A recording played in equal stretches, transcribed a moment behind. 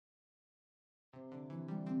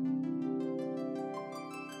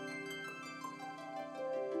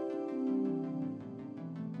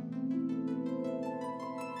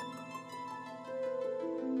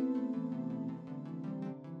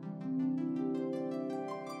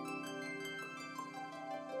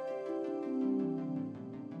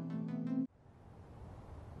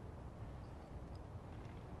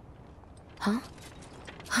Huh?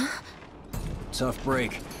 Huh? Tough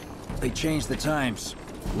break. They changed the times.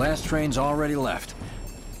 Last train's already left.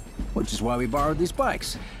 Which is why we borrowed these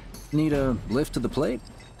bikes. Need a lift to the plate?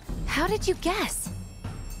 How did you guess?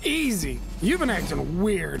 Easy. You've been acting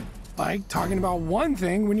weird. Like talking about one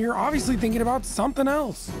thing when you're obviously thinking about something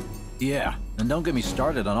else. Yeah, and don't get me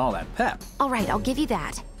started on all that pep. All right, I'll give you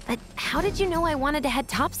that. But how did you know I wanted to head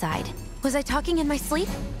topside? Was I talking in my sleep?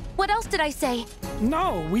 What else did I say?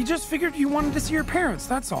 No, we just figured you wanted to see your parents,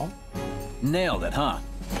 that's all. Nailed it, huh?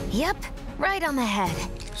 Yep, right on the head.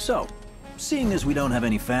 So, seeing as we don't have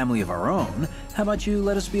any family of our own, how about you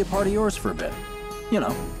let us be a part of yours for a bit? You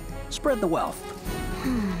know, spread the wealth.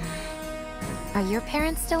 Are your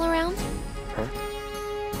parents still around? Huh?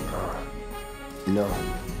 No.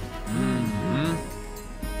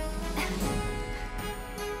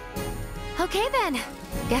 Okay then.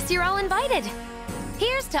 Guess you're all invited.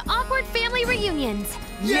 Here's to awkward family reunions.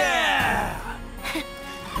 Yeah!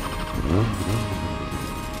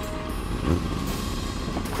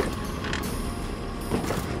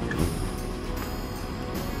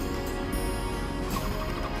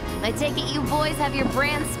 I take it you boys have your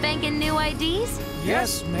brand spanking new IDs?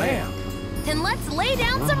 Yes, ma'am. Then let's lay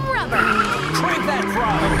down some rubber. Crank that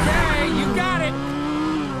throttle! Okay, you got it.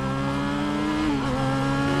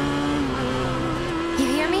 You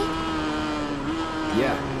hear me?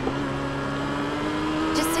 Yeah.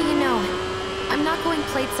 Just so you know, I'm not going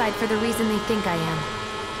plateside for the reason they think I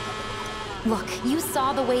am. Look, you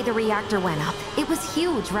saw the way the reactor went up. It was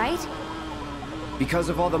huge, right? Because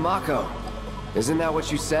of all the Mako. Isn't that what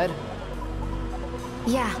you said?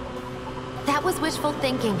 Yeah. That was wishful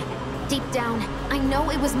thinking. Deep down, I know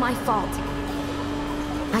it was my fault.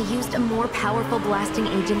 I used a more powerful blasting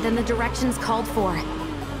agent than the directions called for.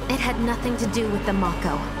 It had nothing to do with the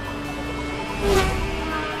Mako.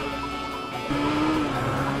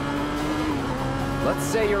 Let's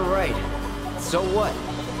say you're right. So what?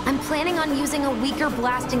 I'm planning on using a weaker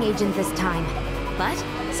blasting agent this time. But,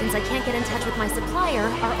 since I can't get in touch with my supplier,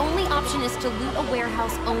 our only option is to loot a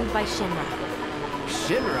warehouse owned by Shinra.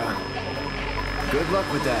 Shinra? Good luck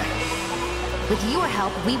with that. With your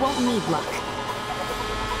help, we won't need luck.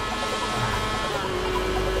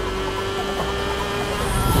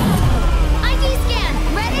 ID scan!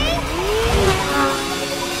 Ready?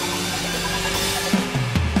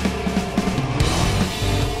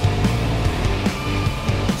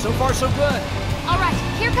 So far, so good. Alright,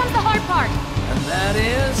 here comes the hard part. And that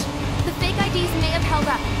is? The fake IDs may have held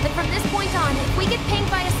up, but from this point on, if we get pinged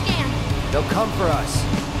by a scan... They'll come for us.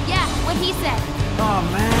 Yeah, what he said. Oh,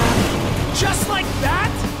 man. Just like that?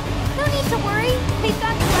 No need to worry. They've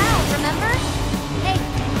got cloud, remember? Hey,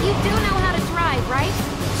 you do know how to drive, right?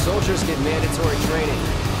 Soldiers get mandatory training.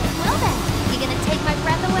 Well then, you gonna take my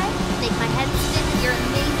breath away? Make my head spin with your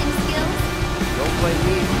amazing skills? Don't blame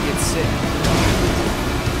me if you get sick.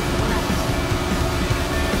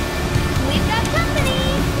 We've got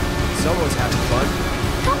company! Someone's having fun.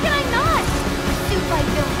 How can I not? Pursued by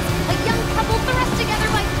villains, a young couple thrust together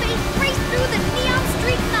by fate race through the neon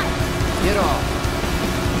street night. Get off.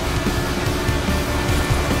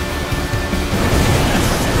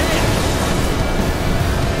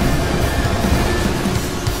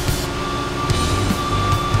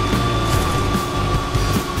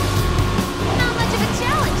 Not much of a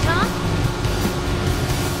challenge, huh?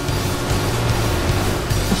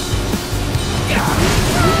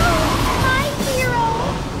 My hero!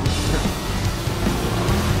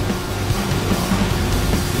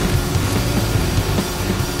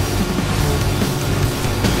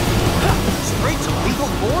 Straight to legal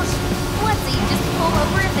force? What, so you just pull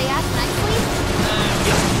over if they ask nicely?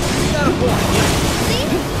 You got a point. See?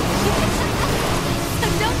 So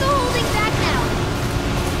don't go holding back now.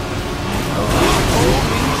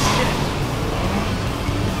 Holy shit.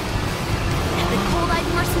 And the cold-eyed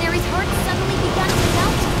mercenary's heart suddenly begun to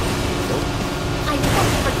melt. I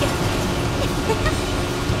won't forget it.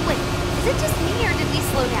 Wait, is it just me or did we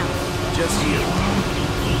slow down? Just you.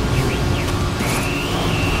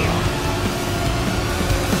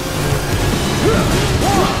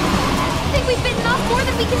 I think we've bitten off more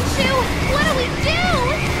than we can chew. What do we do?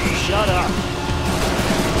 Shut up.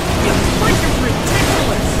 You freaking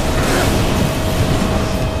ridiculous!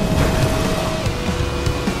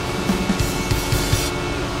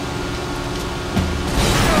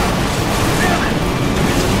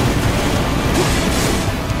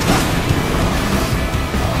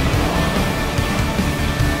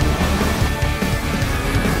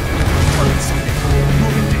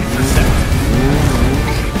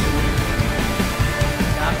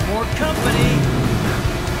 Got more company.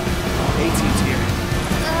 AT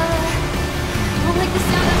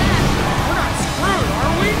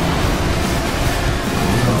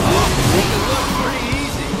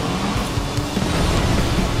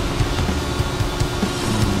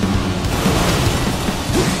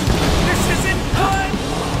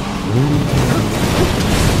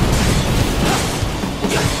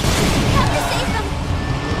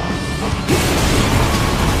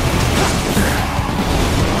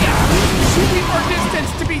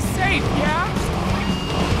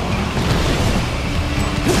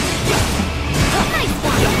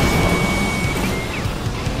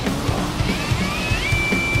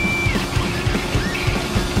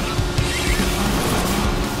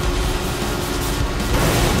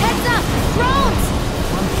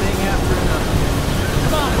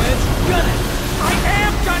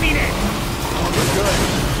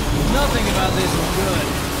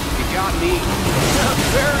me.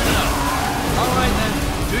 Fair enough. All right then,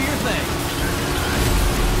 do your thing.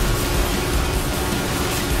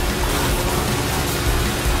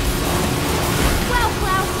 Wow,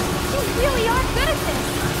 Cloud! You really are good at this!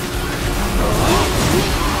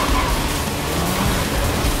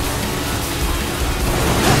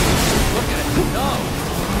 Look at it. No.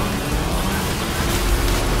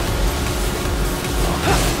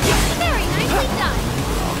 Very nicely done!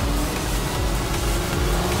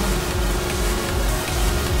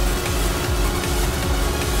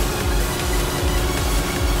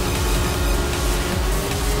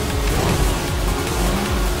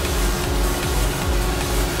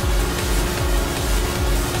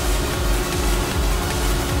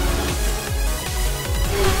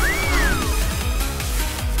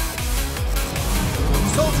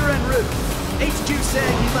 Soldier en route. HQ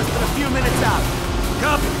saying he less than a few minutes out.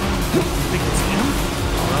 Copy. Think it's him?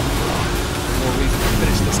 Well, more reason to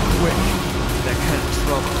finish this quick. That kind of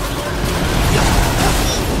trouble.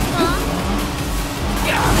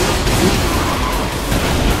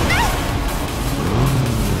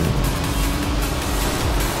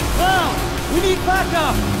 Wow! We need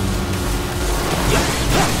backup!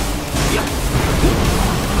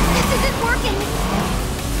 This isn't working!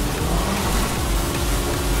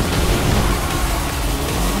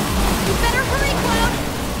 You better hurry, Cloud!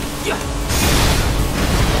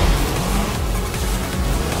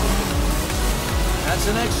 That's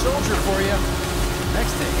an ex-soldier for you.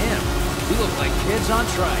 Next to him, we look like kids on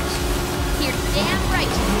trikes. You're damn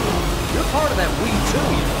right! You're part of that we too,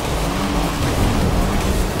 you know.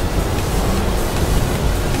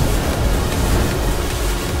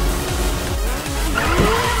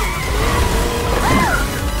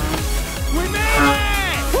 We made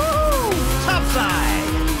it! Woo! Topside!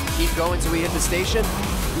 Keep going till we hit the station?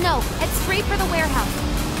 No, head straight for the warehouse.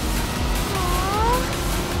 Aww.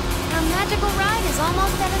 Our magical ride is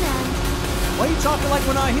almost at an end. Why are you talking like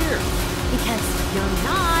we're not here? Because you're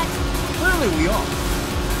not. Clearly we are.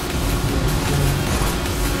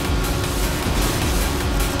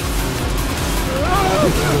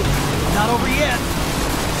 Not over yet.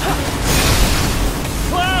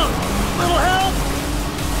 Cloud! Little help!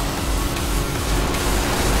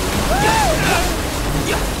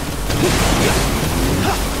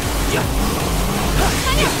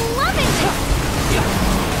 I'm just loving this!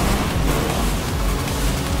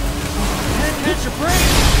 Can't catch a break!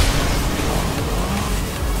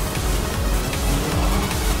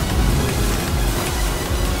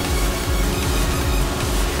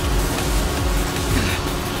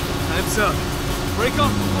 Time's up. Break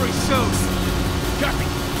off before he shows. Copy.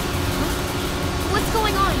 What's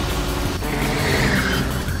going on?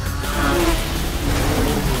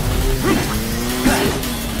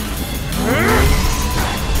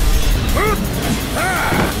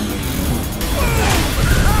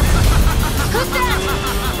 Who's that?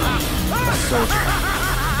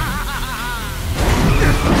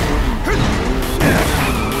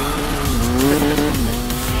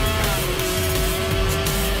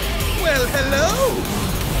 Well, hello!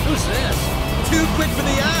 Who's this? Too quick for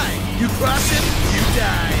the eye. You cross it, you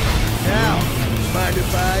die. Now, mind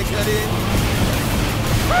if I cut in?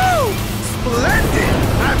 Woo! Splendid!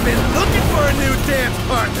 I've been looking for a new dance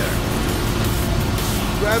partner.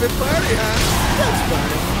 Private party, huh? That's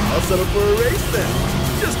fine. I'll settle for a race then.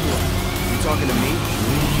 Just one. You talking to me?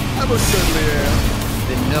 I most certainly am.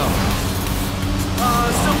 Then no.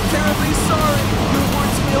 So terribly sorry. Your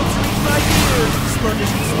words failed to reach my ears,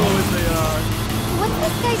 sluggish and slow as they are. What's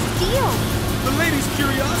this guy's deal? The lady's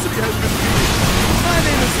curiosity has been piqued. My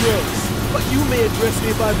name is Rose, but you may address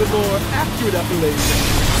me by the more accurate appellation.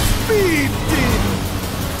 Speed Demon!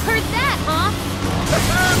 Heard that, huh?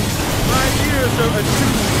 My ears are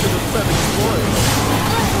attuned to the feminine voice.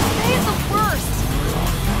 They are the worst.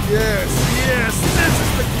 Yes, yes, this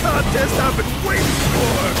is the contest I've been waiting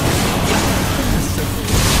for!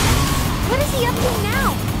 What is he up to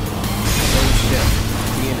now? Same ship.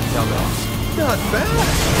 Me and the Delgos. Not bad.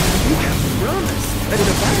 You have promise and an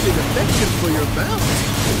abiding affection for your mount.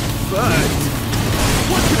 But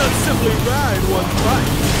one cannot simply ride one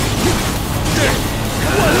bike.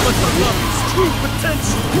 One must unlock its true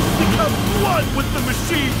potential, become one with the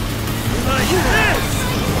machine, like this.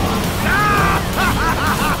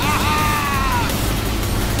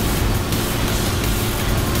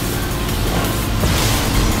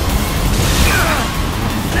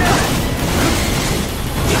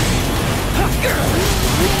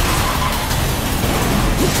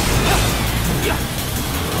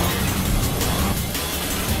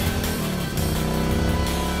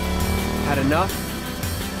 Had enough?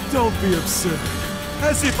 Don't be absurd.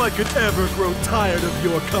 As if I could ever grow tired of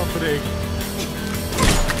your company.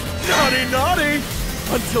 Naughty, naughty!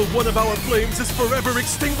 Until one of our flames is forever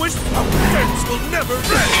extinguished, our revenge will never end!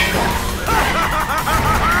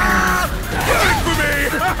 Wait for me!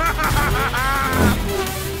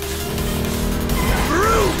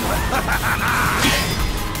 Room!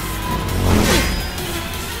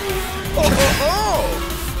 Oh, oh, oh!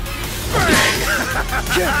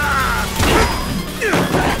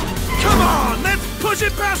 Come on, let's push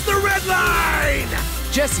it past the red line!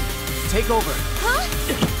 Jessie, take over. Huh?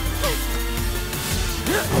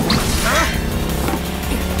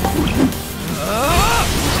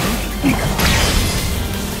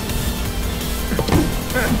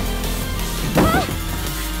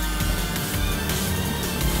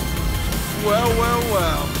 Well, well,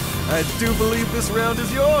 well. I do believe this round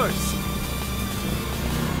is yours.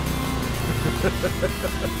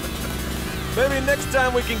 Maybe next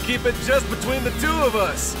time we can keep it just between the two of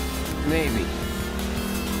us. Maybe.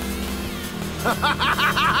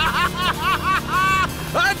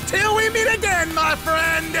 Until we meet again, my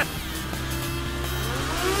friend!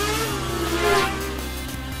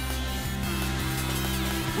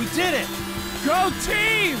 We did it! Go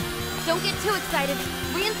team! Don't get too excited.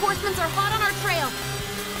 Reinforcements are hot on our trail.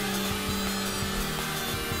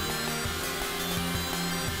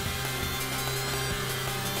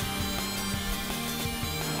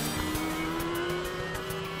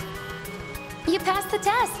 You passed the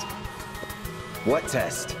test. What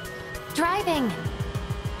test? Driving.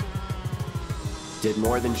 Did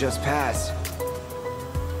more than just pass.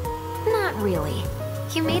 Not really.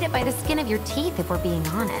 You made it by the skin of your teeth, if we're being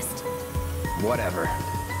honest. Whatever.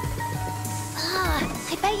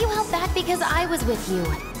 I bet you held back because I was with you.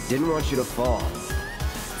 Didn't want you to fall.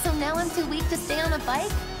 So now I'm too weak to stay on a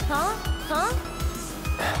bike? Huh? Huh?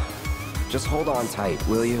 Just hold on tight,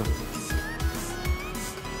 will you?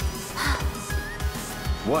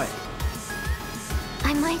 What?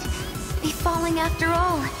 I might be falling after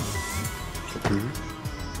all.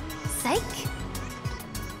 Psych.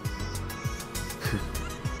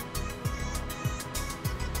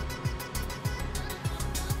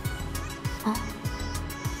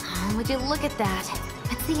 Oh, would you look at that?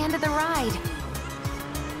 It's the end of the ride.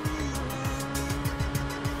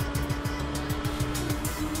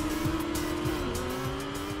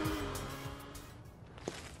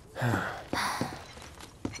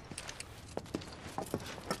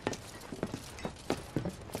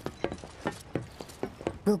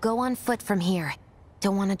 We'll go on foot from here.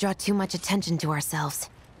 Don't want to draw too much attention to ourselves.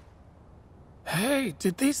 Hey,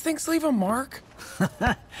 did these things leave a mark?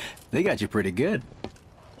 They got you pretty good.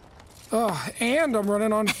 Oh, and I'm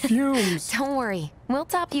running on fumes. Don't worry, we'll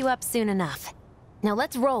top you up soon enough. Now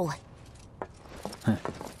let's roll.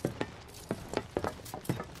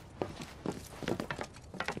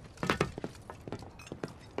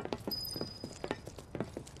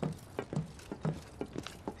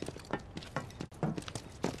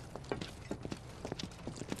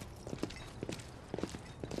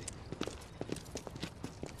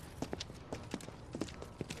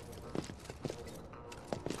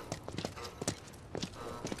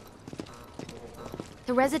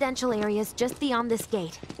 The residential area's just beyond this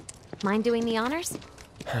gate. Mind doing the honors?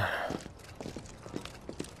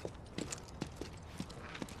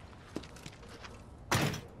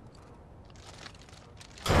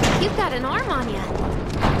 You've got an arm on you.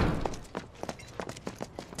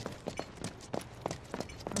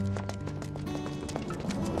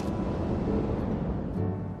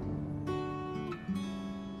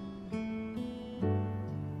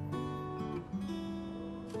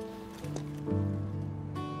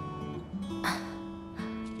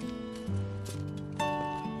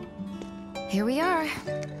 Here we are.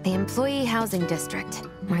 The Employee Housing District,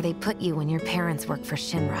 where they put you when your parents work for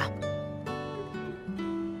Shinra.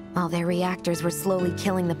 While their reactors were slowly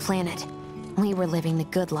killing the planet, we were living the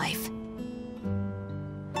good life.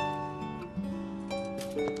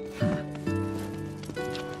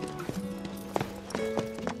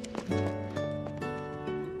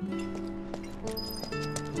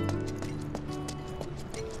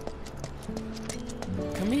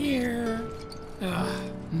 Come here.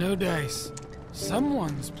 No dice.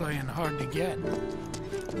 Someone's playing hard to get.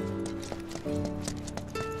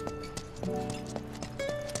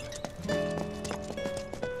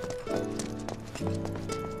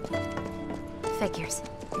 Figures.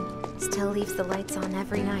 Still leaves the lights on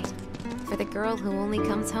every night. For the girl who only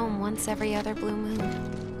comes home once every other blue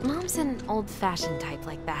moon. Mom's an old-fashioned type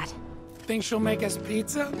like that. Think she'll make us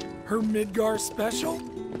pizza? Her Midgar special?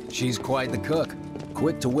 She's quite the cook.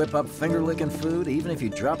 Quick to whip up finger-licking food, even if you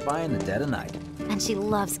drop by in the dead of night. And she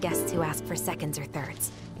loves guests who ask for seconds or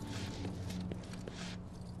thirds.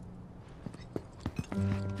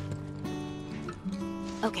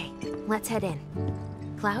 Okay, let's head in.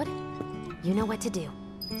 Cloud, you know what to do.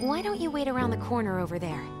 Why don't you wait around the corner over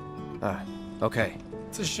there? Okay.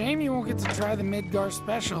 It's a shame you won't get to try the Midgar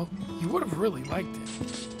special. You would have really liked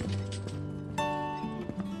it.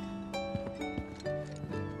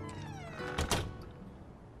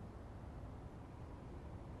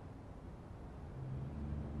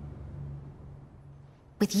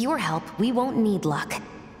 With your help, we won't need luck.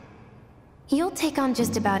 You'll take on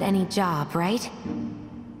just about any job, right?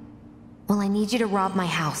 Well, I need you to rob my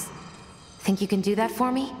house. Think you can do that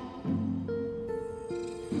for me?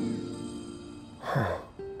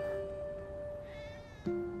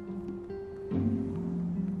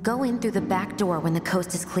 Go in through the back door when the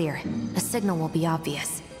coast is clear. A signal will be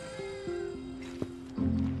obvious.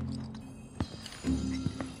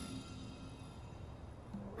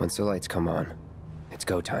 Once the lights come on, it's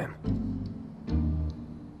go time.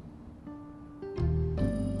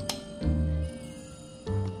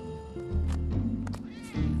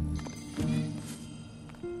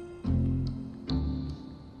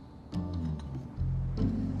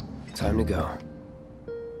 Time to go.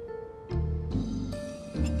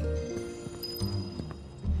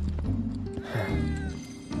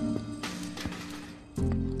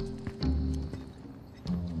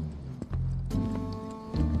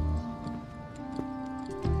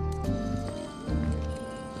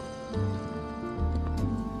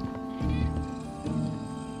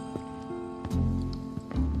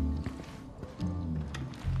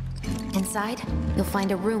 Inside, you'll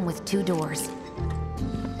find a room with 2 doors.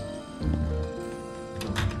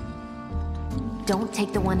 Don't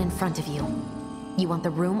take the one in front of you. You want the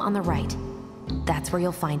room on the right. That's where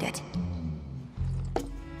you'll find it.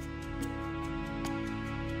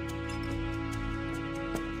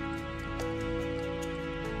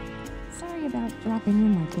 Sorry about dropping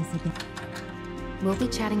in like this again. We'll be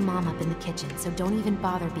chatting Mom up in the kitchen, so don't even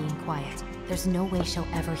bother being quiet. There's no way she'll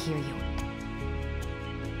ever hear you.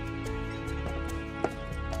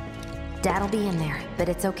 Dad'll be in there, but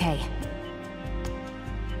it's okay.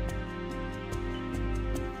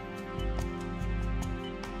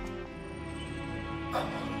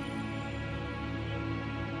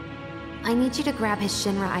 I need you to grab his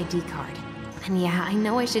Shinra ID card. And yeah, I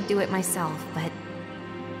know I should do it myself, but...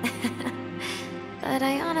 but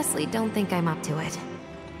I honestly don't think I'm up to it.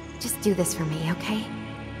 Just do this for me, okay?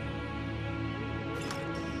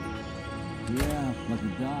 Yeah, like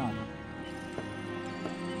a dog.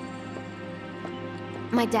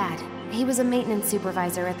 My dad. He was a maintenance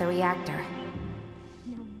supervisor at the reactor.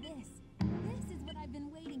 Now this is what I've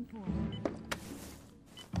been waiting for.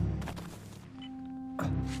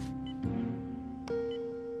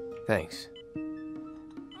 Thanks.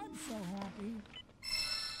 I'm so happy.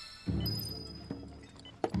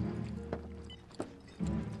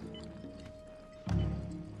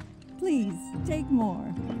 Please, take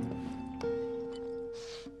more.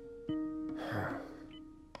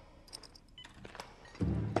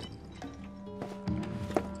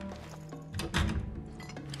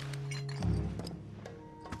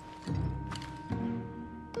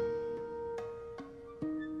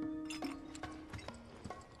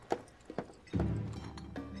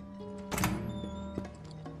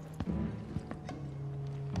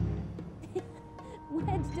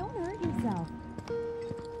 Wedge, don't hurt yourself.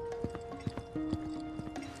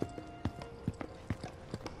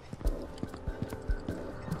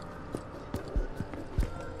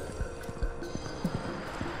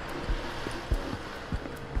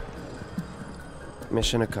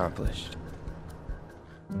 Mission accomplished.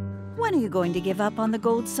 When are you going to give up on the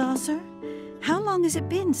gold saucer? How long has it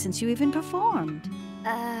been since you even performed?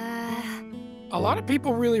 A lot of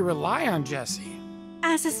people really rely on Jessie.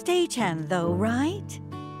 As a stagehand, though, right?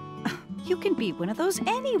 You can be one of those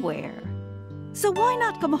anywhere. So why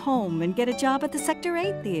not come home and get a job at the Sector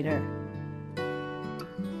 8 theater?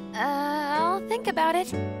 I'll think about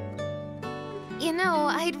it. You know,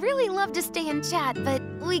 I'd really love to stay and chat, but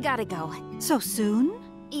we gotta go. So soon?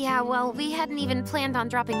 Yeah, well, we hadn't even planned on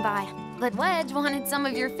dropping by. But Wedge wanted some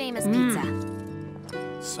of your famous pizza.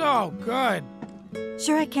 So good.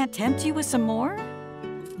 Sure I can't tempt you with some more?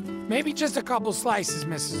 Maybe just a couple slices,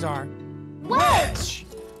 Mrs. R. Wedge!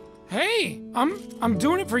 Hey, I'm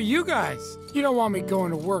doing it for you guys. You don't want me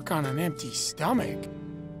going to work on an empty stomach.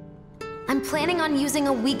 I'm planning on using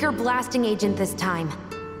a weaker blasting agent this time.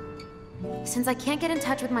 Since I can't get in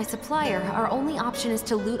touch with my supplier, our only option is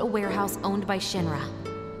to loot a warehouse owned by Shinra.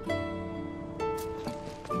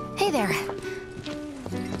 Hey there.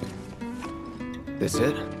 This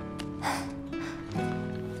it?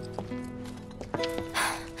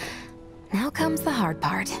 comes the hard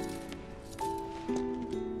part.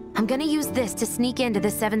 I'm gonna use this to sneak into the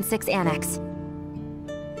 7-6 annex.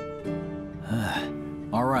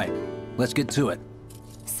 All right, let's get to it.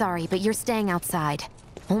 Sorry, but you're staying outside.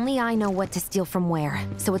 Only I know what to steal from where,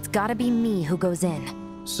 so it's gotta be me who goes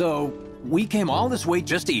in. So, we came all this way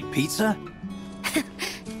just to eat pizza?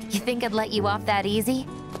 You think I'd let you off that easy?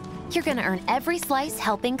 You're gonna earn every slice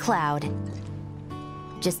helping Cloud.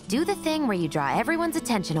 Just do the thing where you draw everyone's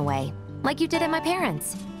attention away, like you did at my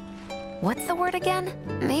parents'. What's the word again?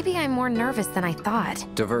 Maybe I'm more nervous than I thought.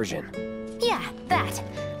 Diversion. Yeah, that.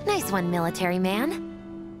 Nice one, military man.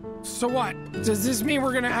 So what? Does this mean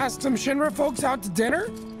we're gonna ask some Shinra folks out to dinner?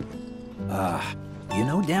 You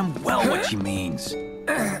know damn well what she means.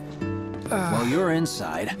 While you're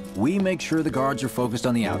inside, we make sure the guards are focused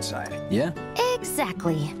on the outside, yeah?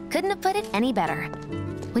 Exactly. Couldn't have put it any better.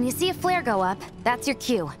 When you see a flare go up, that's your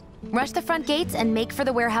cue. Rush the front gates and make for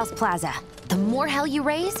the warehouse plaza. The more hell you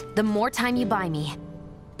raise, the more time you buy me.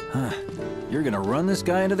 You're gonna run this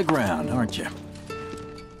guy into the ground, aren't you?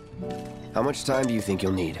 How much time do you think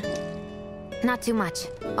you'll need? Not too much.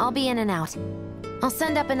 I'll be in and out. I'll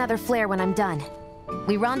send up another flare when I'm done.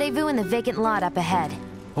 We rendezvous in the vacant lot up ahead.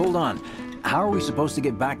 Hold on. How are we supposed to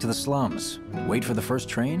get back to the slums? Wait for the first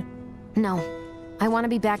train? No. I want to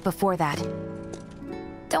be back before that.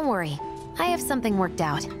 Don't worry. I have something worked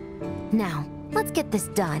out. Now, let's get this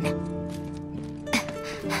done.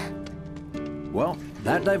 Well,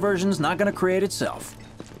 that diversion's not gonna create itself.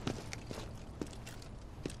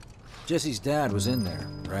 Jessie's dad was in there,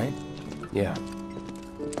 right? Yeah.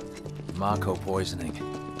 Mako poisoning.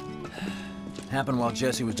 Happened while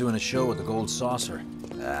Jessie was doing a show with the Gold Saucer.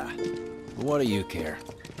 What do you care?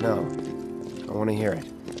 No. I want to hear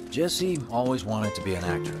it. Jessie always wanted to be an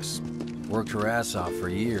actress. Worked her ass off for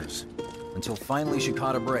years. Until finally she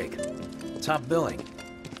caught a break. Top billing.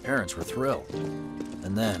 Parents were thrilled.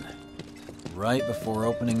 And then, right before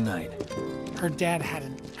opening night, Her dad had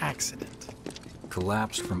an accident.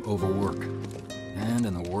 collapsed from overwork. And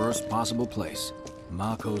in the worst possible place,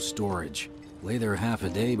 Mako's storage. Lay there half a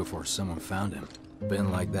day before someone found him.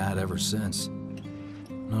 Been like that ever since.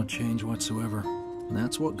 No change whatsoever. And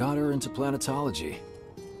that's what got her into planetology.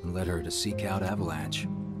 And led her to seek out Avalanche.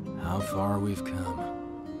 How far we've come.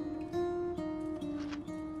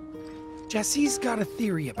 Jessie's got a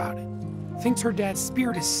theory about it. Thinks her dad's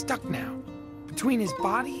spirit is stuck now, between his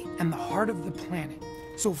body and the heart of the planet.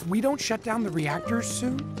 So if we don't shut down the reactors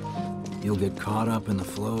soon... You'll get caught up in the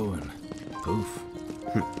flow and poof.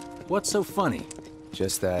 What's so funny?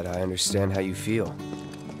 Just that I understand how you feel.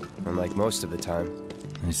 Unlike most of the time.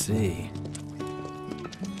 I see.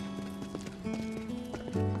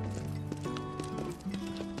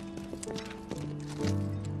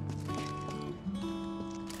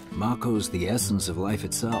 Mako's the essence of life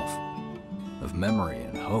itself. Of memory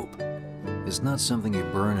and hope. It's not something you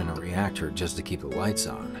burn in a reactor just to keep the lights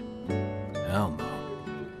on. Hell no.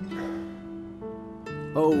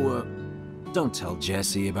 Oh, don't tell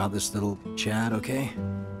Jessie about this little chat, okay?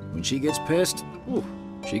 When she gets pissed, ooh,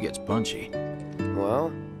 she gets punchy.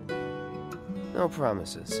 Well, no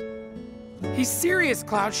promises. He's serious,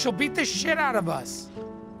 Cloud. She'll beat the shit out of us.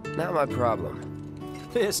 Not my problem.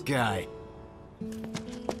 This guy.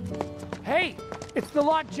 Hey, it's the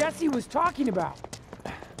lot Jessie was talking about.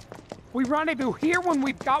 We rendezvous here when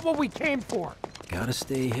we've got what we came for. Gotta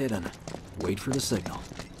stay hidden. Wait for the signal.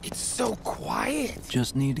 It's so quiet.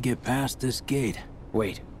 Just need to get past this gate.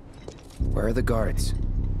 Wait. Where are the guards?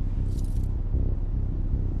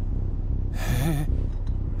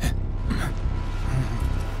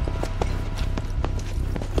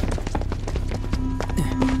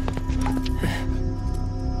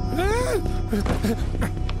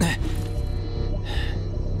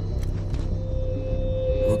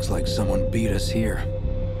 Looks like someone beat us here.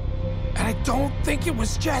 And I don't think it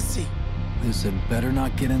was Jessie. This had better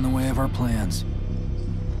not get in the way of our plans.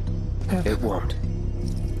 It won't.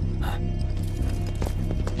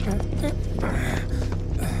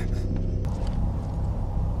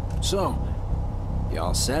 So,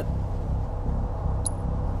 y'all set?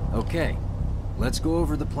 Okay, let's go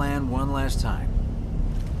over the plan one last time.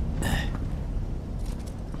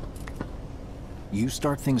 You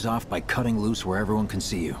start things off by cutting loose where everyone can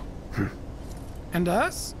see you. And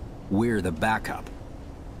us? We're the backup.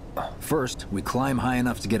 First, we climb high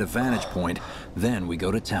enough to get a vantage point, then we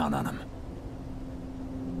go to town on them.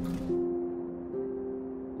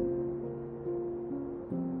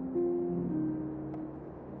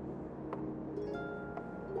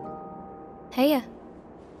 Heya.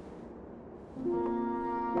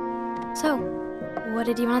 So, what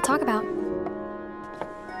did you want to talk about?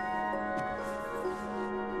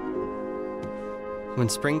 When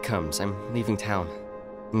spring comes, I'm leaving town.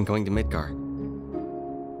 I'm going to Midgar.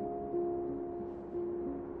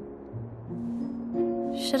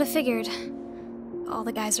 Should have figured. All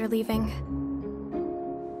the guys are leaving.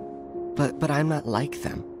 But I'm not like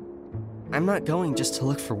them. I'm not going just to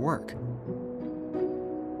look for work.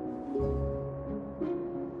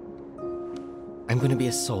 I'm going to be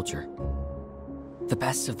a soldier. The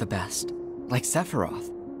best of the best. Like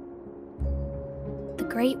Sephiroth. The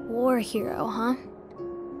Great War hero, huh?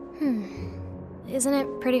 Isn't it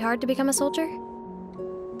pretty hard to become a soldier?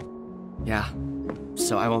 Yeah.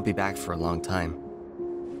 So I won't be back for a long time.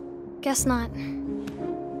 Guess not.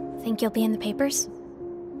 Think you'll be in the papers?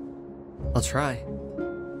 I'll try.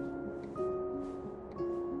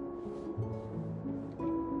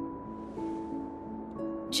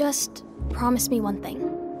 Just promise me one thing.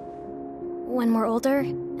 When we're older,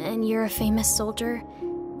 and you're a famous soldier,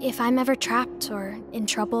 if I'm ever trapped or in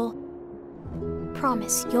trouble,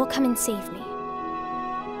 promise you'll come and save me.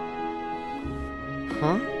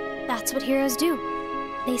 Huh? That's what heroes do.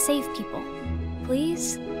 They save people.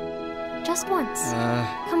 Please? Just once.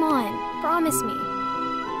 Come on, promise me.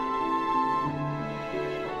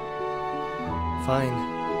 Fine.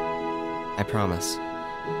 I promise.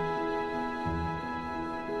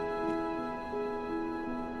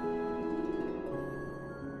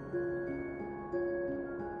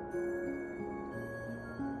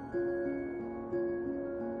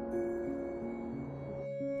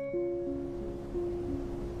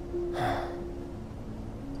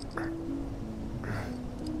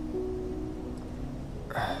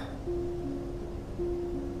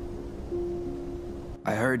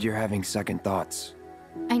 I heard you're having second thoughts.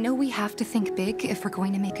 I know we have to think big if we're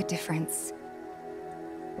going to make a difference.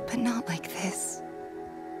 But not like this.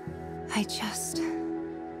 I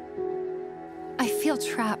feel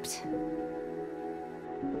trapped.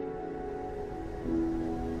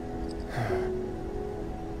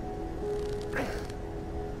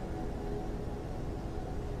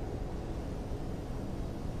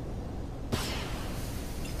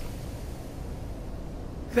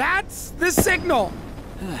 That's the signal!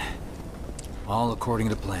 All according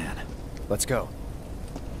to plan. Let's go.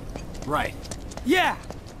 Right. Yeah!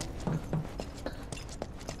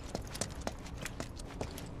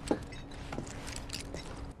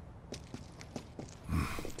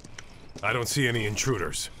 I don't see any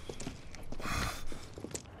intruders.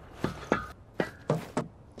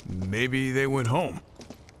 Maybe they went home.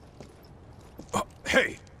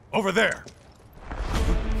 Hey, over there!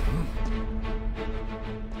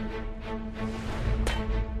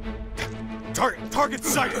 Target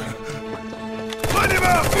sighted! Find him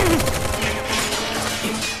out!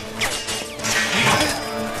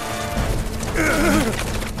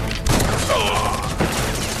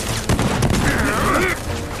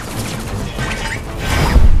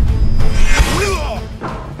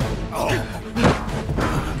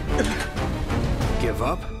 Give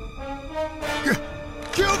up?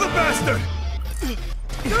 Kill the bastard!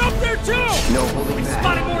 They're up there too! No holding back.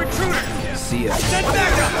 Spotted more intruders! See ya. Send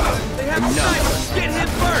backup! They have a sniper! Get him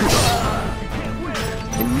first!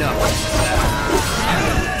 Enough.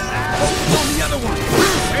 On the other one!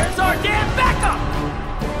 Where's our damn backup?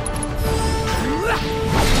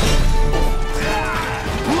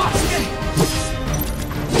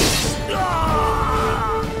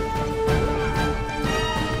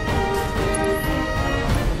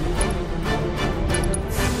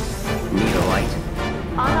 Need a light?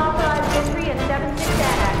 Unauthorized entry in 76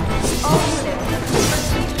 Annex. All units,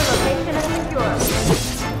 proceed to location and secure.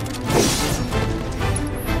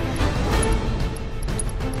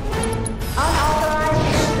 Unauthorized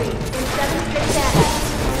entry in 76 Annex.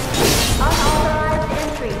 Unauthorized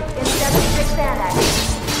entry in 76 Annex.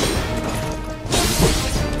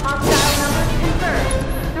 Hostile numbers confirmed.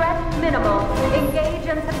 Threat minimal. Engage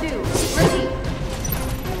and subdue. Repeat.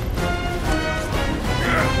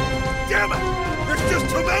 Damn it! There's just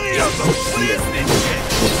too many of them! What is this shit?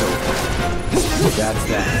 It's over. That's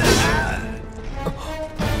that.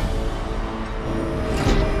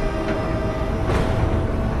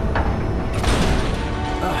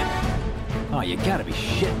 Oh, you gotta be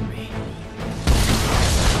shitting me.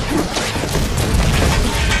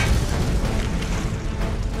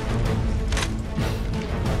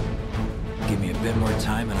 Give me a bit more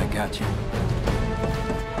time and I got you.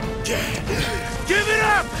 Give it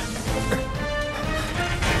up!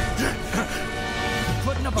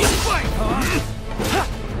 Putting up a fight, huh?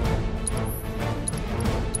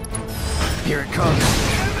 Here it comes.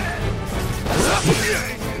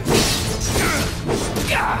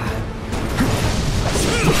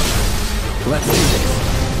 Let's do this.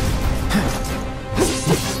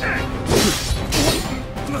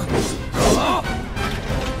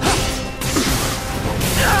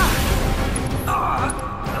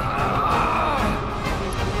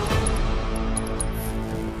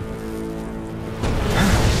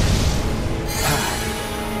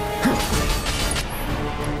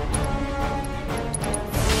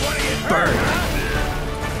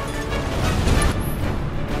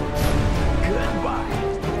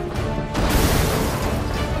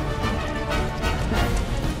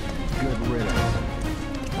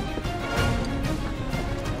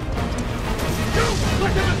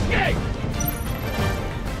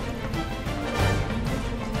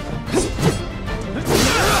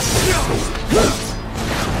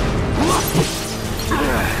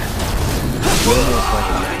 more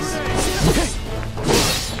playing nice.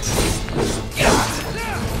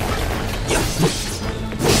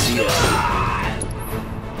 See ya.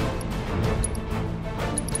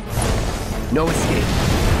 No escape.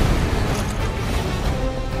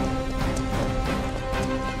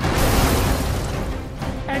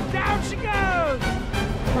 And down she goes!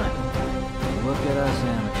 Look at us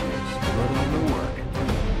amateurs, put in the work.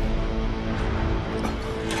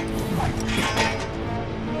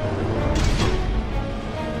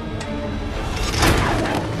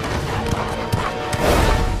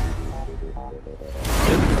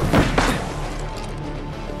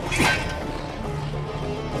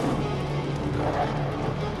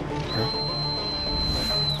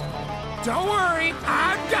 Don't worry,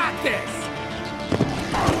 I've got this!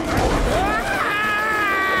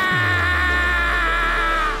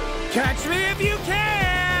 Catch me if you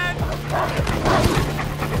can!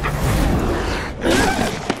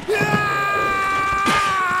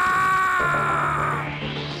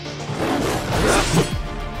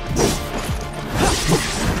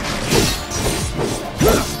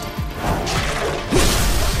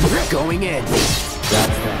 Going in. That's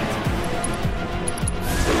that.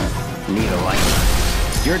 Need a light.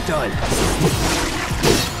 You're done.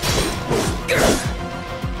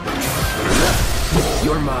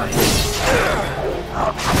 You're mine.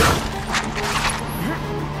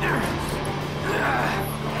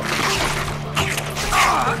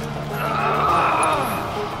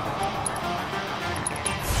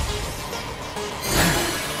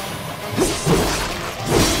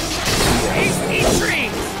 Tasty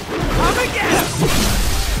treats! Come and get 'em!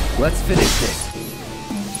 Let's finish this.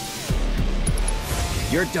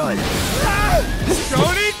 You're done.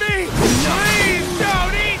 Don't eat me! Please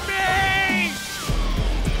don't eat me!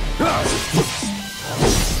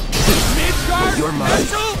 Midgard, You're mine.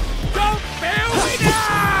 Mitchell, don't fail me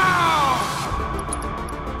now!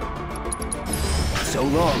 So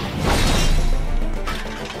long.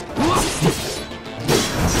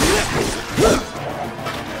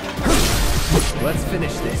 Let's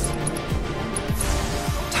finish this.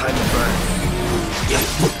 Time to burn.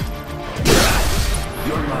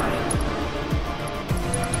 You're mine.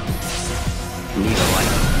 Need a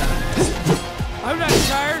light. I'm not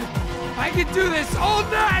tired. I can do this all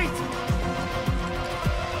night!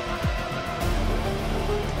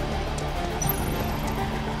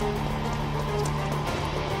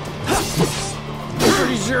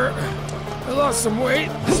 Pretty sure I lost some weight.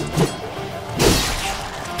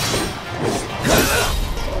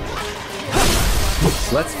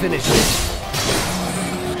 Let's finish this.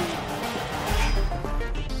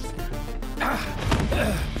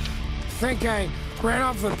 Think I ran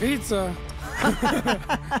off the pizza.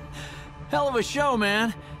 Hell of a show,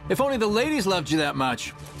 man. If only the ladies loved you that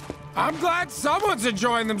much. I'm glad someone's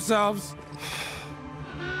enjoying themselves.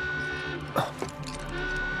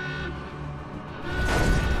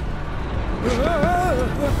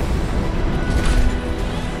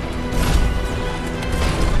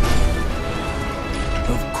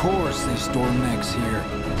 Of course they store mechs here.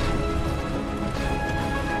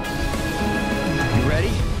 You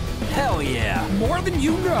ready? Hell yeah! More than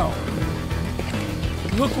you know.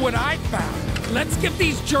 Look what I found. Let's give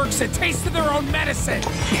these jerks a taste of their own medicine.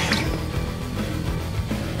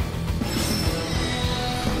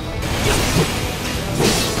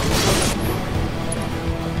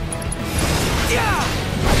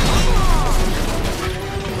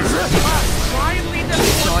 Try and lead them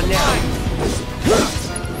It's on now.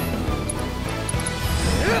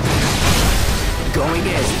 Going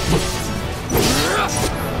in.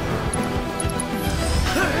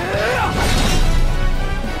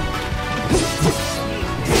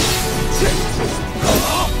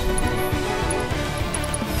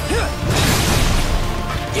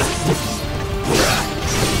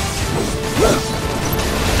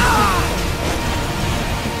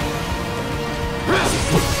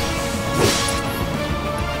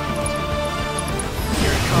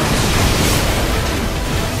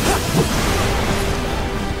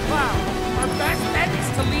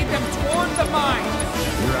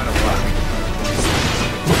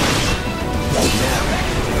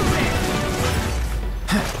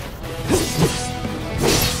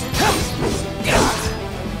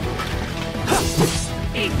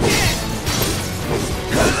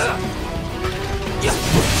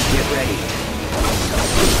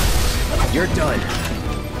 You're done.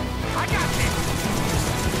 I got this.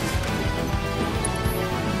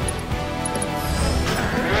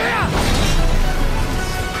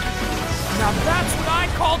 Now that's what I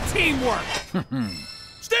call teamwork.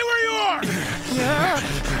 Stay where you are.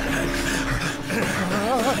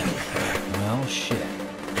 Well, shit.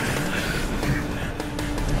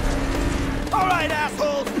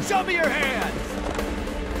 Show me your hands!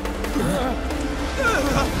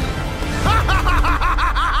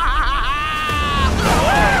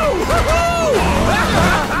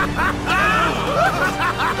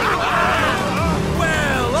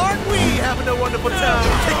 Well, aren't we having a wonderful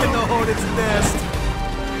time kicking the hornet's nest?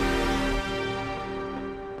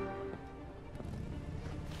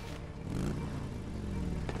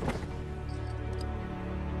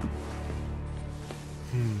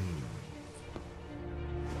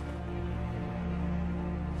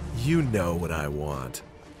 You know what I want.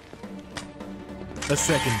 A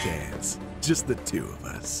second dance. Just the two of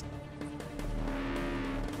us.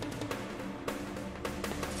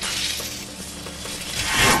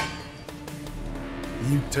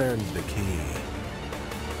 You turned the key.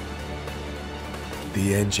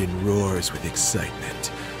 The engine roars with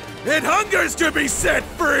excitement. It hungers to be set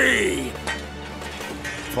free!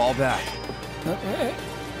 Fall back.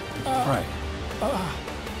 Right.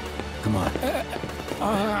 Come on.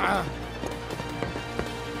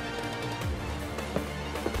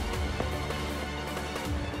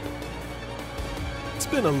 It's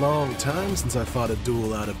been a long time since I fought a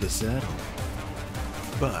duel out of the saddle.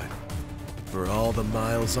 But, for all the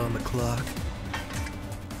miles on the clock,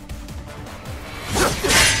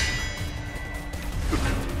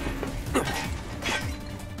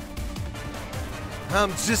 I'm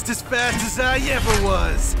just as fast as I ever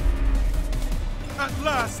was! At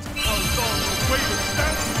last, our long-awaited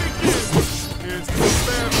dance begins! Here's the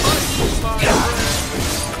fair fight, my friend!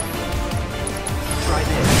 Try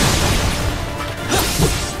this.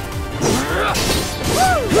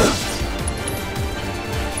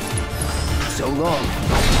 So long.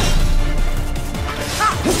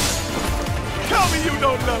 Tell me you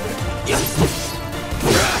don't love it!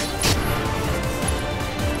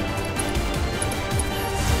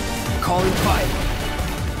 Calling fight.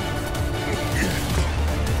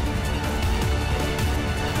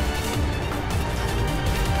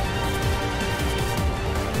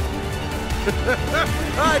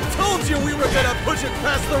 I told you we were gonna push it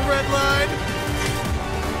past the red line!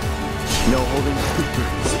 No holding.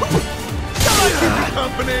 Come on, keep me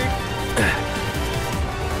company!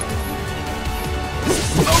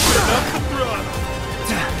 Open up the throttle!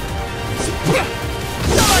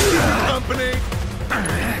 Come on, keep me company!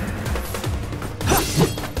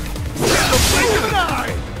 In the blink of an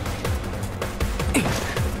eye!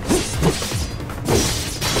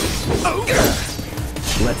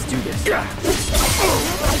 Let's do this.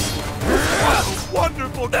 What a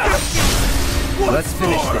wonderful gift! Let's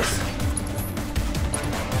finish this.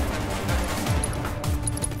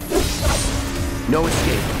 No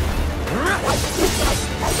escape.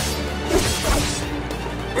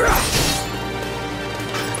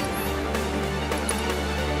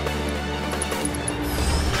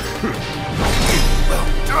 Well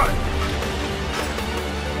done!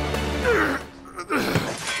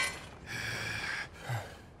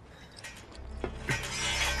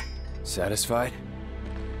 Satisfied?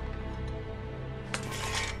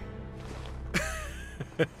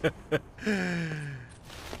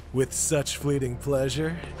 With such fleeting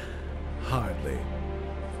pleasure? Hardly.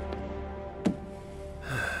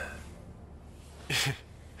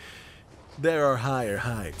 There are higher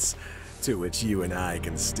heights to which you and I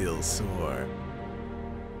can still soar.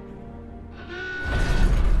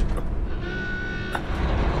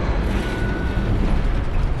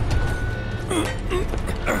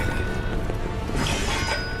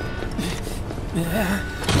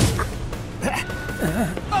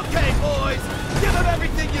 Okay, boys! Give them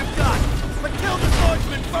everything you've got! But kill the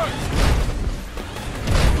swordsman first!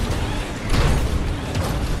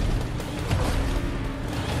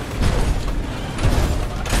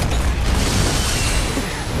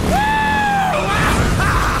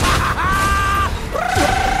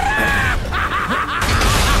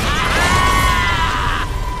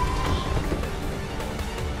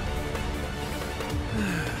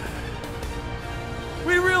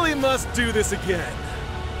 We really must do this again.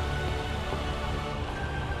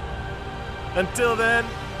 Until then,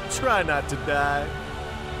 try not to die.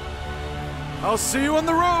 I'll see you on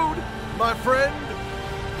the road, my friend.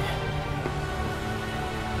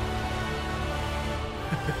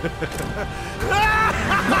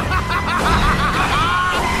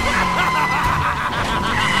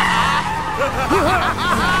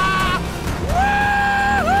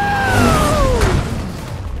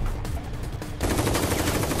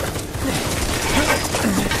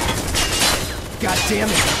 God damn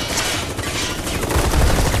it.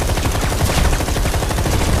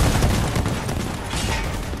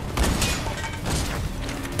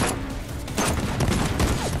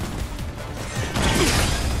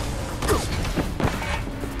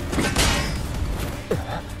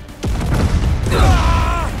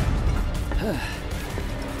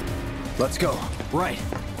 Let's go. Right.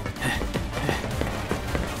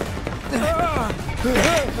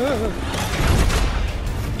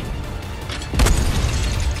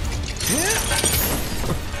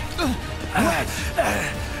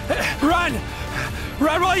 Run!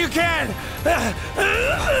 Run while you can!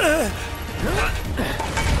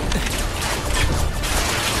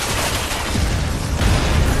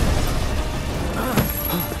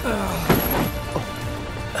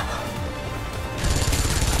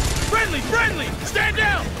 Friendly! Friendly! Stand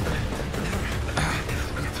down!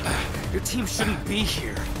 Your team shouldn't be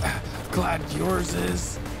here. Glad yours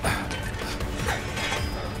is.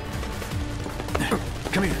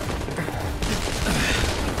 Come here.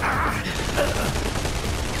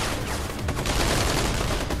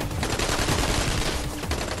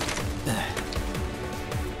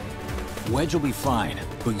 Wedge will be fine,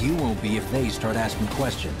 but you won't be if they start asking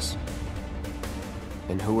questions.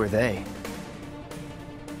 And who are they?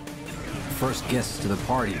 First guests to the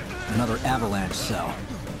party, another avalanche cell.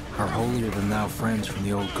 Our holier-than-thou friends from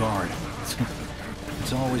the old guard.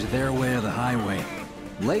 It's always their way or the highway.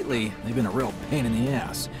 Lately, they've been a real pain in the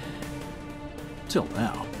ass. Till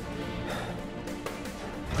now.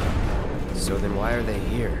 So then why are they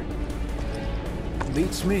here?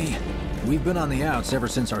 Beats me. We've been on the outs ever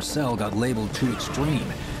since our cell got labeled too extreme.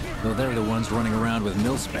 Though they're the ones running around with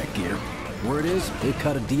mil-spec gear. Word is, they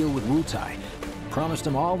cut a deal with Wutai. Promised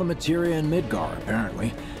them all the materia in Midgar,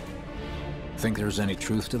 apparently. Think there's any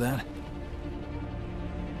truth to that?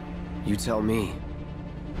 You tell me.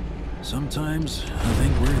 Sometimes, I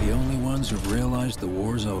think we're the only ones who've realized the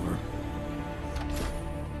war's over.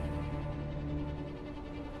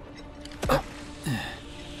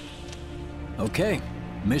 Okay,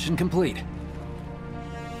 mission complete.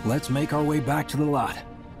 Let's make our way back to the lot.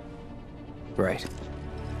 Right.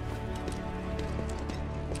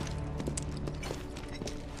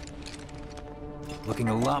 Looking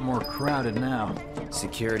a lot more crowded now.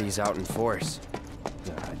 Security's out in force.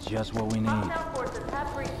 Just what we need.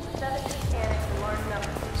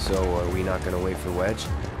 So, are we not gonna wait for Wedge?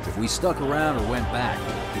 If we stuck around or went back,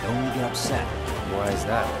 he'd only get upset. Why is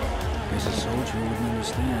that? Guess a soldier wouldn't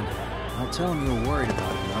understand. I'll tell him you're worried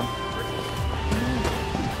about him, though.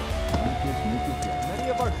 Many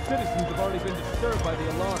of our citizens have already been disturbed by the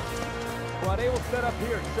alarm. Squad A will set up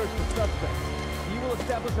here and search for suspects. He will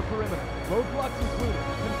establish a perimeter, roadblocks included,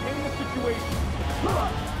 contain the situation.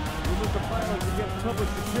 Rumors of violence against public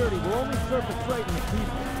security will only serve to frighten the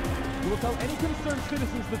people. We will tell any concerned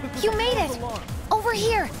citizens that this is You made it! Over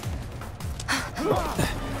here!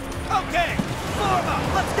 Okay, form up,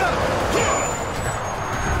 let's go!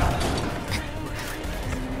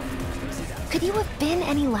 Could you have been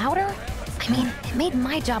any louder? I mean, it made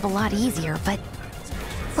my job a lot easier, but...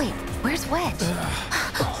 Wait, where's Wedge?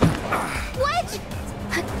 Wedge!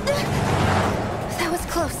 That was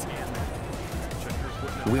close.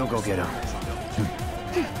 We'll go get him.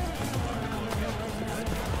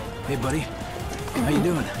 Hey, buddy. How you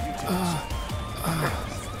doing?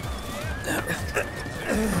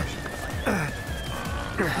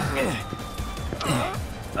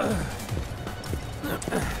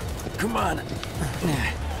 Come on.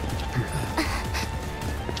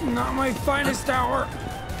 Not my finest hour.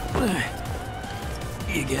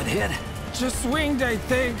 You get hit? Just swinged, I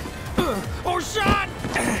think. Oh, shot!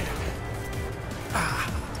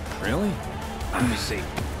 Really? Let me see.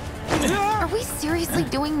 Are we seriously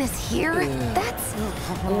doing this here? That's...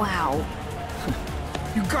 wow.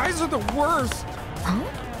 You guys are the worst. Huh?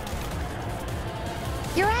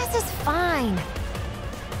 Your ass is fine.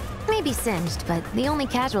 Maybe singed, but the only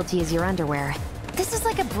casualty is your underwear. This is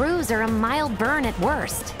like a bruise or a mild burn at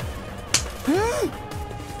worst.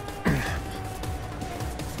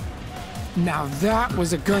 Now that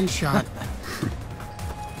was a gunshot.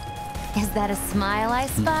 Is that a smile I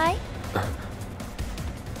spy?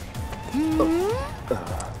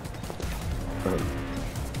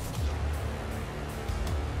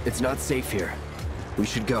 It's not safe here. We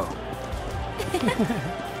should go.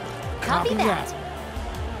 Copy that.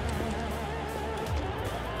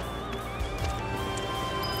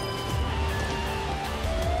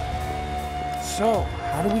 So,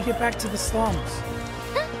 how do we get back to the slums?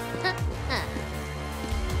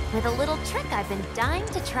 With a little trick I've been dying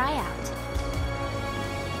to try out.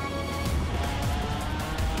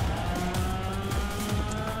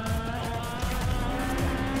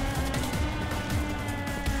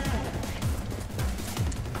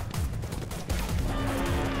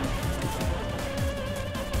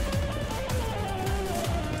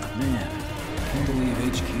 Man, can't believe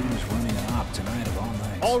HQ is running an op tonight of all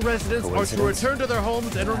nights. All residents are to return to their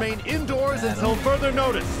homes and remain indoors until further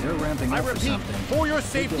notice. They're ramping I up for repeat, something. for your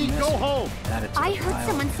safety, go home. I heard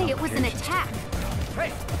someone say it was an attack.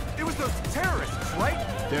 Hey, it was those terrorists, right?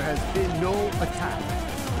 There has been no attack.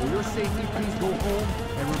 For your safety, please go home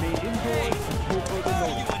and remain indoors until further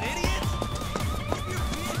notice.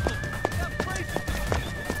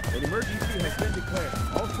 An emergency has been declared.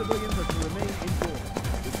 All civilians are to remain indoors.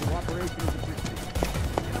 This new operation is a proceed.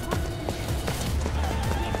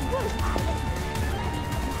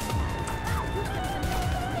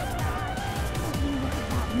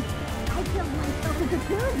 I killed myself as a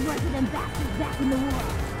third resident bastard back in the war.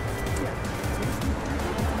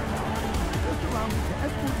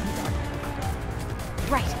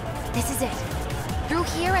 Right, this is it. Through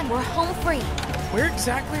here and we're home free. Where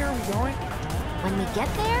exactly are we going? When we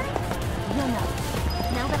get there, you'll know.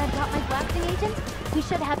 Now that I've got my blasting agent, we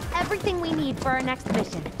should have everything we need for our next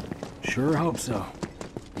mission. Sure hope so.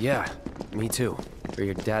 Yeah, me too. For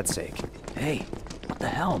your dad's sake. Hey, what the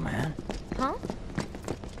hell, man? Huh?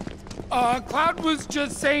 Cloud was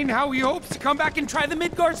just saying how he hopes to come back and try the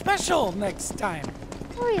Midgar special next time.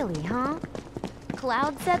 Really, huh?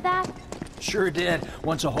 Cloud said that? Sure did.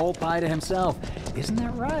 Wants a whole pie to himself. Isn't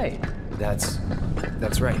that right? That's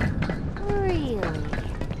right. Really?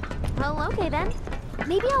 Well, okay then.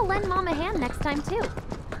 Maybe I'll lend Mom a hand next time too.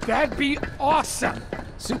 That'd be awesome.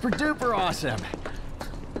 Super duper awesome.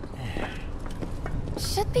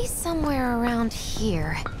 Should be somewhere around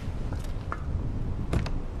here.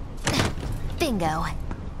 Bingo.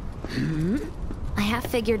 I half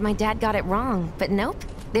figured my dad got it wrong, but nope.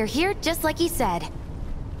 They're here just like he said.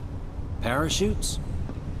 Parachutes?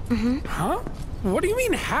 Huh? What do you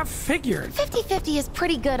mean half figured? 50-50 is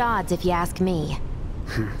pretty good odds if you ask me.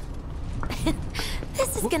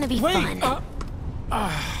 This is gonna be fun.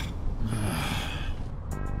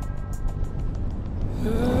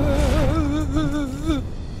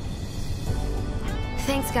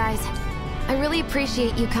 Thanks, guys. I really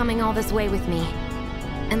appreciate you coming all this way with me.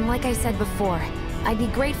 And like I said before, I'd be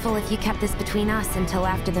grateful if you kept this between us until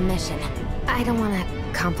after the mission. I don't want to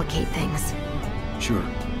complicate things. Sure.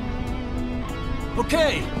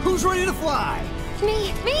 Okay, who's ready to fly?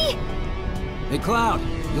 Me! Hey, Cloud,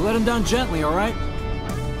 you let him down gently, all right?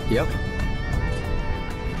 Yep.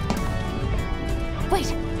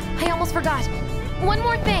 Wait, I almost forgot. One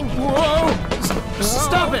more thing. Whoa!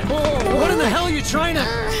 Stop it! What in the hell are you trying to...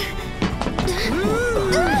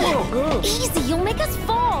 Easy, you'll make us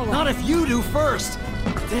fall. Not if you do first.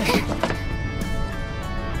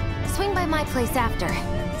 Swing by my place after,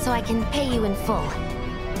 so I can pay you in full.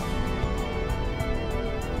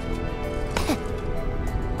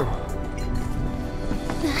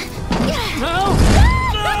 No!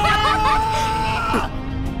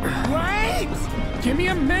 Wait! Give me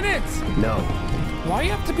a minute! No. Why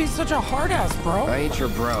you have to be such a hard-ass, bro? I ain't your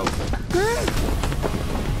bro.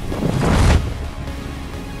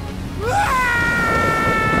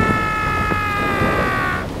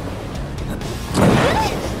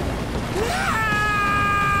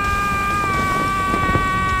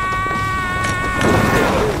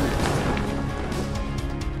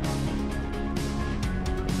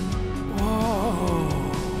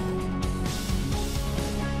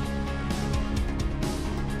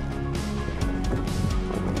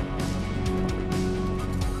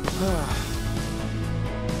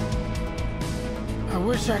 I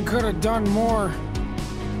wish I could have done more.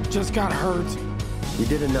 Just got hurt. You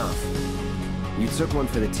did enough. You took one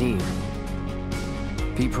for the team.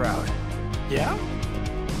 Be proud. Yeah?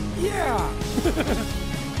 Yeah!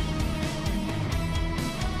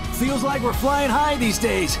 Feels like we're flying high these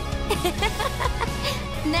days.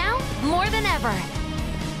 Now, more than ever.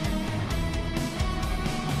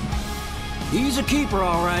 He's a keeper,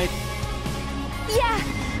 all right. Yeah!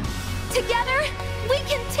 Together, we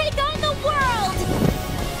can take on the world!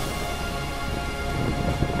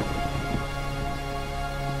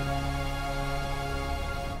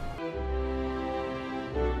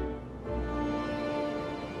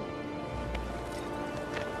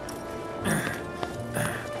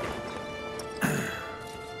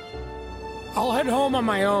 I'll head home on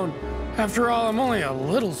my own. After all, I'm only a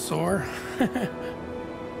little sore.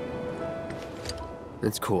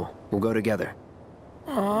 It's cool. We'll go together.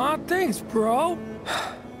 Aw, thanks, bro.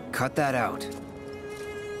 Cut that out.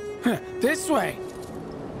 This way.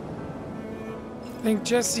 Think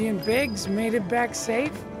Jessie and Biggs made it back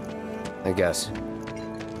safe? I guess.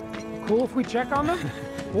 Cool if we check on them?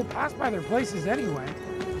 We'll pass by their places anyway.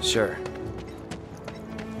 Sure.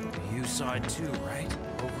 You saw it too, right?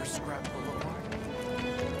 Over Scrap Boulevard.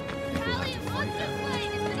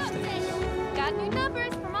 Got new numbers.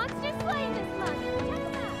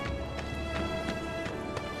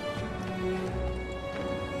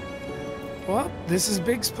 Well, this is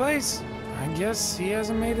Big's place. I guess he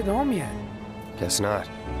hasn't made it home yet. Guess not.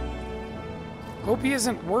 Hope he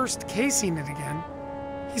isn't worst casing it again.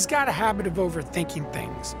 He's got a habit of overthinking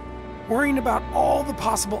things, worrying about all the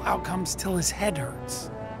possible outcomes till his head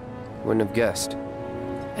hurts. Wouldn't have guessed.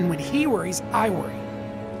 And when he worries, I worry.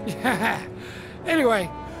 Yeah.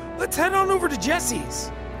 Anyway, let's head on over to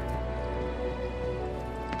Jessie's.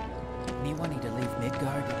 Me wanting to leave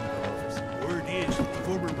Midgard? Word is,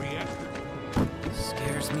 former reactor.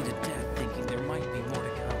 Scares me to death thinking there might be more to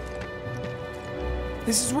come.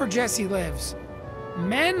 This is where Jessie lives.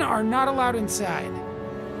 Men are not allowed inside.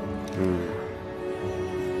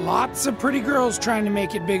 Lots of pretty girls trying to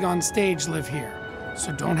make it big on stage live here.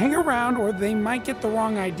 So don't hang around or they might get the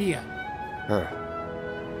wrong idea. Huh.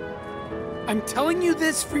 I'm telling you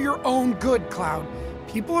this for your own good, Cloud.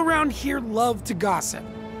 People around here love to gossip.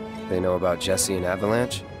 They know about Jessie and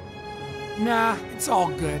Avalanche? Nah, it's all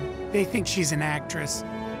good. They think she's an actress.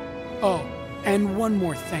 Oh, and one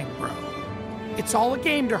more thing, bro. It's all a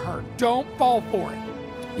game to her. Don't fall for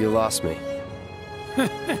it. You lost me.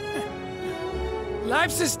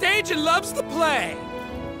 Life's a stage and love's the play.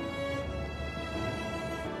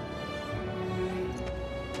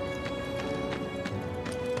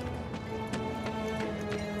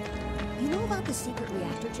 You know about the secret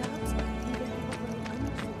reactor jobs?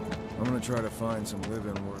 I'm gonna try to find some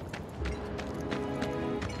live-in work.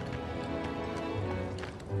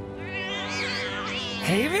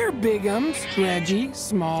 Hey there, Bigums, Reggie,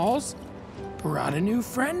 Smalls. Brought a new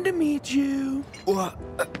friend to meet you. What?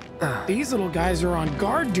 These little guys are on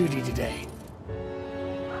guard duty today.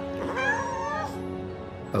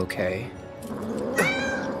 Okay.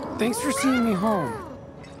 Thanks for seeing me home.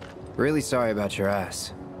 Really sorry about your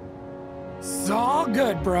ass. It's all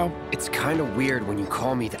good, bro. It's kind of weird when you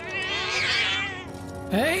call me that.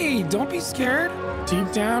 Hey, don't be scared.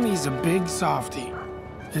 Deep down, he's a big softie.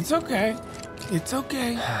 It's okay. It's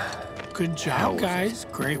okay. Good job, guys.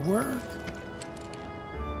 Great work.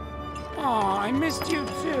 Aw, I missed you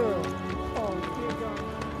too. Oh, dear God.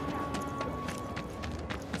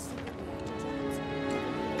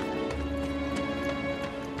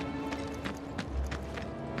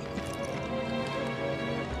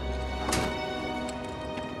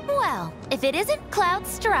 Well, if it isn't Cloud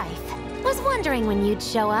Strife. Was wondering when you'd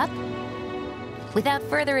show up. Without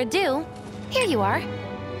further ado, here you are.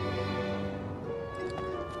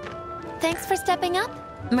 Thanks for stepping up,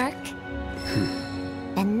 Merc.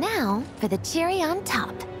 And now for the cherry on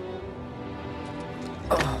top.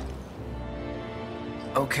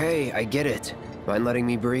 Okay, I get it. Mind letting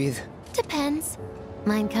me breathe? Depends.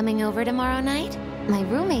 Mind coming over tomorrow night? My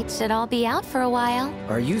roommates should all be out for a while.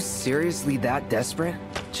 Are you seriously that desperate?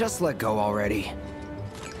 Just let go already.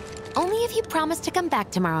 Only if you promise to come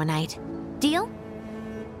back tomorrow night. Deal?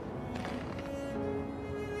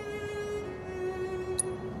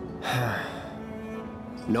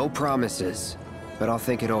 No promises, but I'll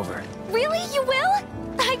think it over. Really? You will?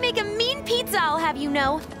 I'd make a mean pizza, I'll have you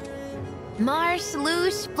know. Marsh,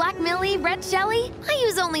 Loosh, Black Millie, Red Shelly. I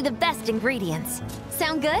use only the best ingredients.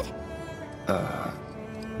 Sound good?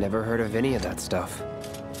 Never heard of any of that stuff.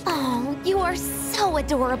 Oh, you are so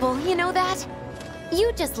adorable, you know that?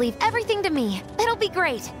 You just leave everything to me. It'll be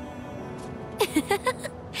great.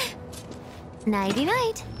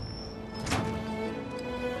 Nighty-night.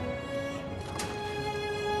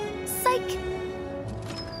 Psych.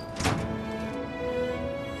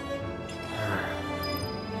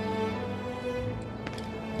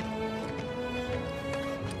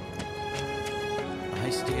 I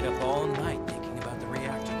stayed up all night thinking about the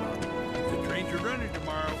reactor bomb. The trains are running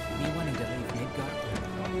tomorrow. Me wanting to leave Midgard.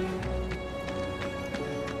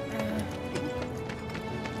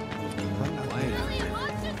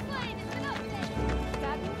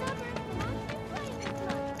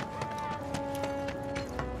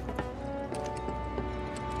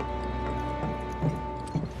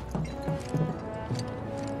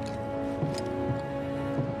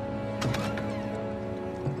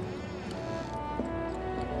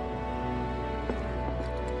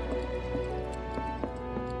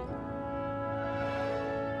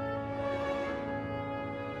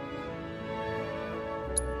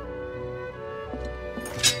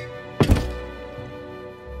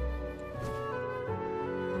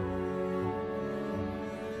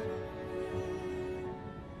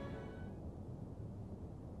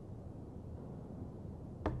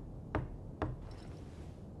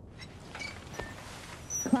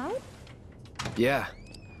 Cloud? Yeah,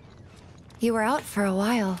 You were out for a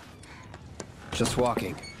while. just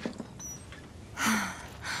walking.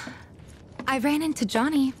 I ran into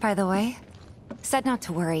Johnny, by the way. Said not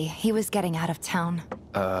to worry. He was getting out of town.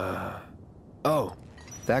 Oh,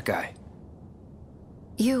 that guy.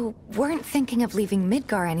 You weren't thinking of leaving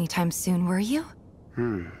Midgar anytime soon, were you?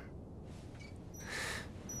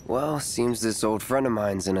 Well, seems this old friend of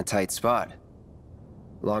mine's in a tight spot.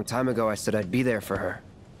 Long time ago, I said I'd be there for her.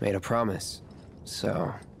 Made a promise.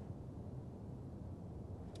 So...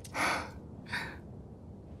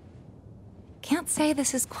 Can't say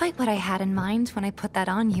this is quite what I had in mind when I put that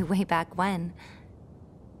on you way back when.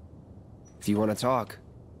 If you want to talk,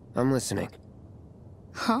 I'm listening.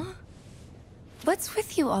 Huh? What's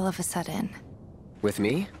with you all of a sudden? With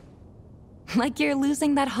me? Like you're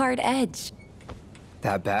losing that hard edge.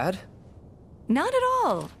 That bad? Not at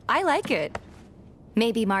all. I like it.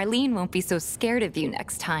 Maybe Marlene won't be so scared of you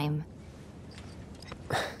next time.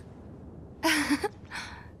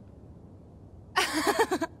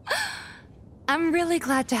 I'm really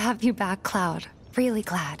glad to have you back, Cloud. Really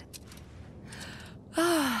glad.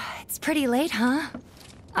 It's pretty late, huh?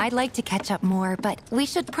 I'd like to catch up more, but we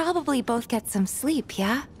should probably both get some sleep,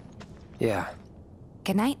 yeah? Yeah.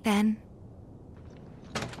 Good night, then.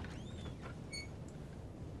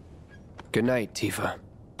 Good night, Tifa.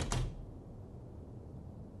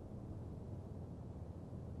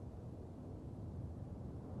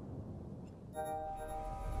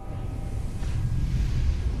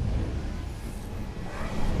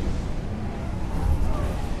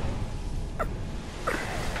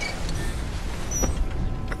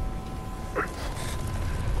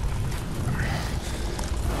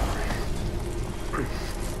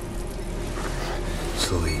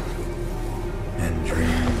 Sleep and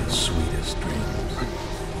dream the sweetest dreams.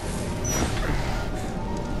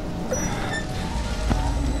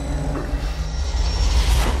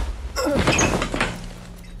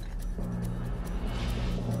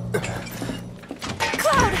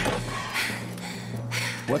 Cloud!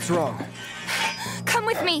 What's wrong? Come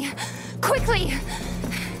with me! Quickly!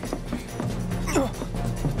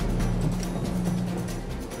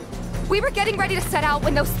 We were getting ready to set out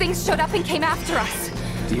when those things showed up and came after us.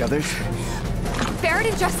 The others? Barrett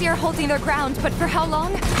and Jessie are holding their ground, but for how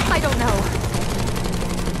long? I don't know.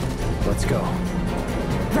 Let's go.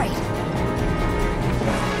 Right.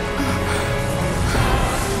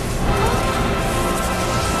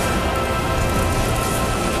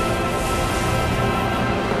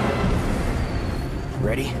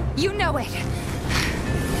 Ready? You know it.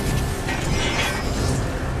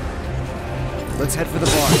 Let's head for the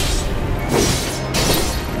bar.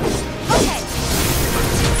 Okay.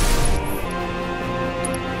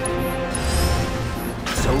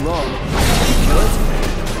 So long. You kill it?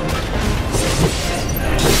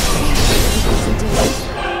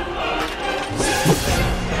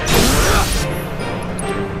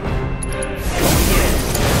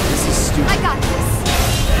 This is stupid. I got this.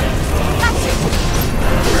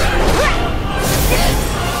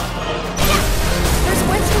 There's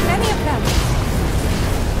way too many of them.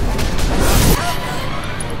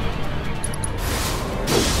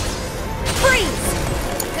 Freeze!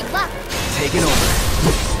 Good luck. Taking over.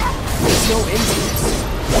 There's no end to this.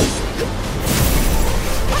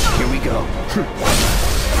 Here we go.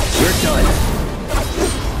 We're done.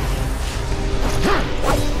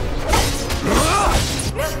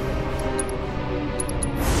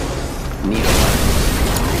 Need a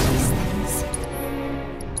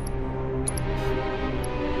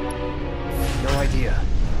No idea.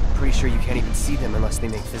 Pretty sure you can't even see them unless they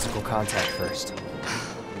make physical contact first.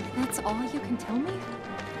 That's all you can tell me?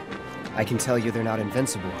 I can tell you they're not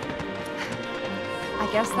invincible. I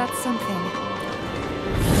guess that's something.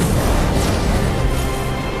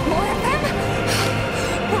 More of them?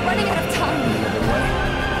 We're running out of time. Another way?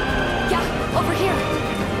 Yeah, over here.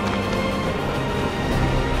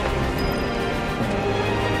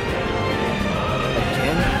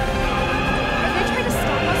 Again? Are they trying to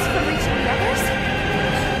stop us from reaching the others?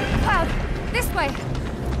 Cloud, this way.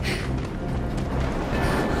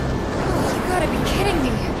 You gotta be kidding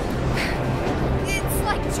me. It's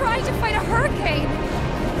like trying to fight a hurricane.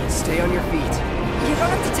 Stay on your feet. You don't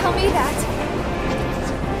have to tell me that.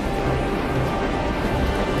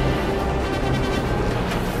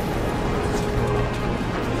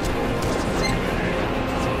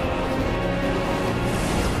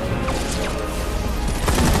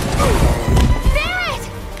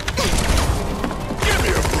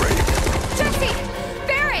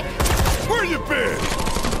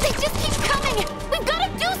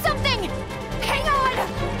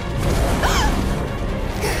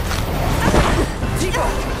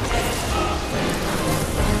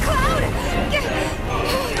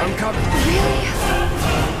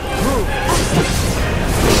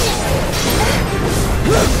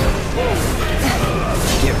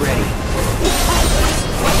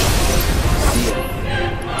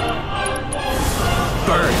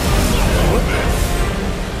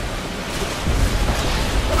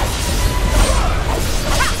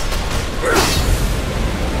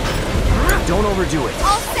 overdo it.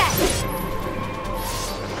 All set!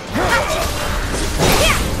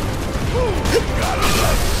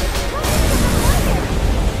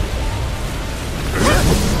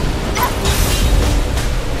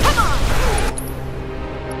 Come on!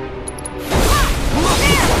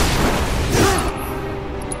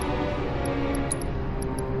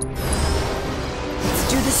 Let's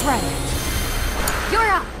do this right. You're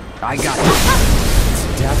up! I got it. It's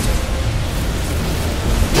adapting.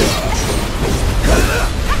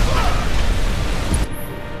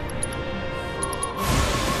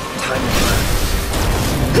 Time to burn.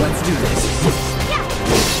 Let's do this.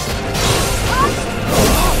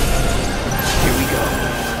 Here we go.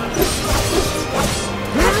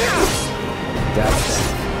 That's it.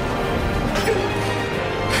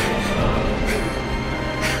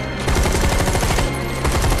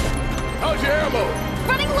 How's your ammo?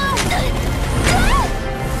 Running low!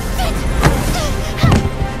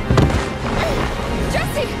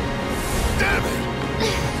 Jessie! Damn it!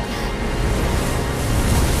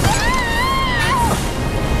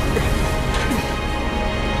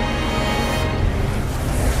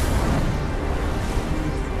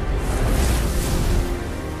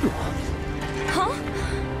 Huh?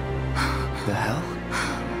 The hell?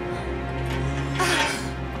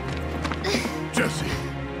 Jessie.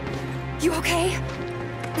 You okay?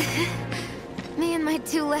 Me and my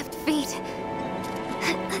two left feet.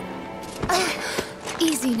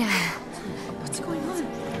 Easy now. What's going on?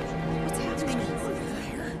 What's happening?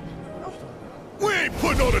 We ain't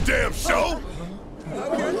putting on a damn show!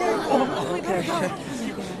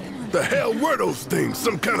 The hell were those things?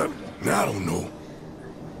 Some kind of... I don't know.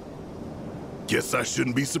 Guess I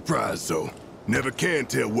shouldn't be surprised, though. Never can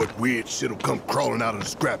tell what weird shit'll come crawling out of the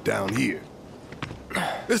scrap down here.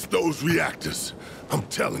 It's those reactors. I'm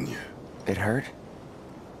telling you. It hurt?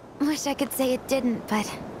 Wish I could say it didn't, but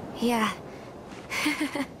yeah.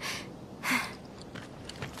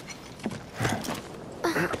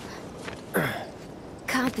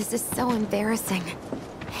 God, this is so embarrassing.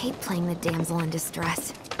 I hate playing the damsel in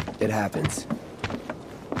distress. It happens.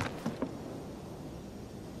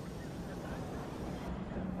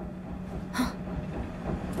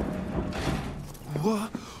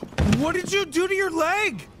 What did you do to your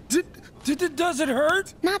leg? Does it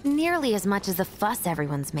hurt? Not nearly as much as the fuss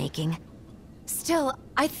everyone's making. Still,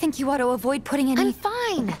 I think you ought to avoid putting any... I'm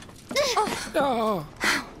fine! Oh.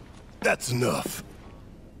 That's enough.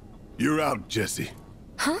 You're out, Jessie.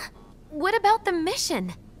 Huh? What about the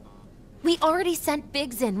mission? We already sent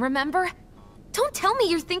Biggs in, remember? Don't tell me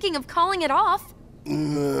you're thinking of calling it off.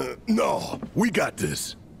 No, we got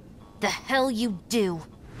this. The hell you do.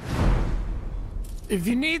 If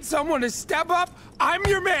you need someone to step up, I'm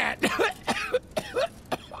your man.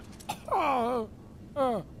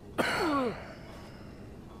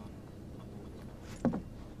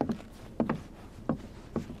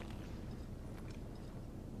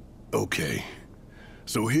 Okay,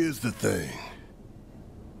 so here's the thing.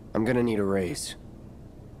 I'm gonna need a raise.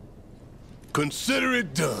 Consider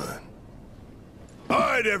it done. All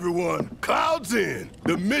right, everyone, clouds in.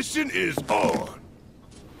 The mission is on.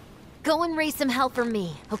 Go and raise some hell for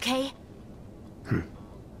me, okay?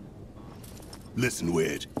 Listen,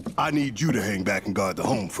 Wedge, I need you to hang back and guard the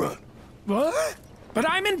home front. What? But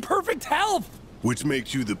I'm in perfect health. Which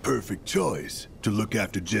makes you the perfect choice to look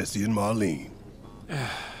after Jessie and Marlene.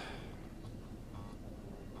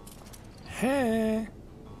 Hey.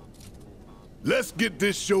 Let's get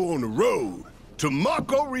this show on the road to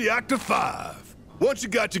Mako Reactor 5. Once you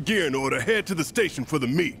got your gear in order, head to the station for the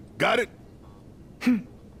meet. Got it?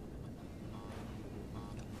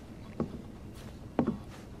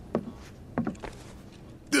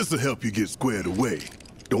 This'll help you get squared away.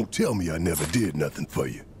 Don't tell me I never did nothing for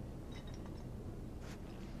you.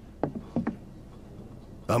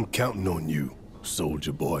 I'm counting on you,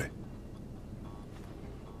 soldier boy.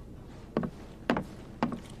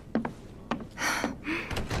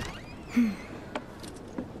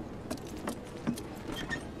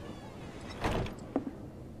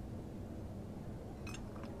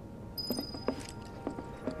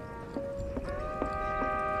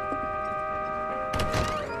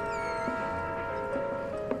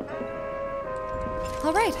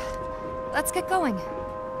 All right, let's get going.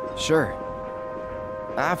 Sure.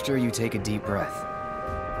 After you take a deep breath.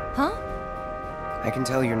 Huh? I can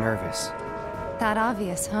tell you're nervous. That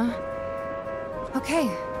obvious, huh? Okay,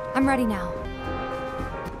 I'm ready now.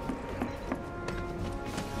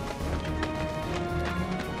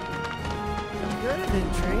 Good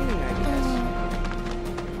in training, I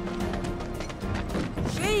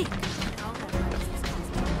guess. Shake!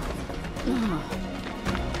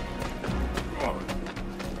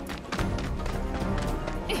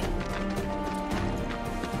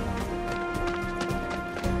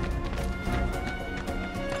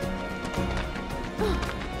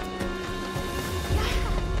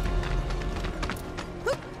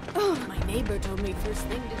 neighbor told me first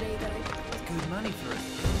thing today that I... Good money for it.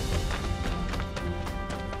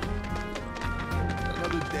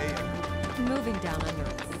 Another day. Moving down under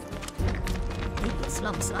us. Maybe a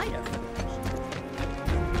slum slider.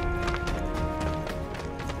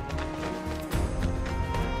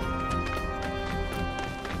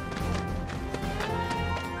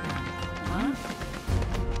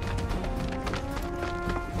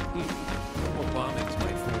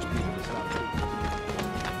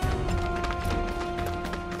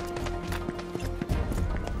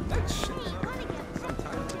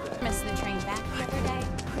 Missed the train back the other day.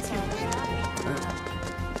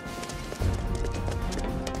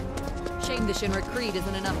 Shame the Shinra Creed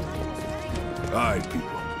isn't enough. All right,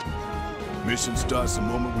 people. Mission starts the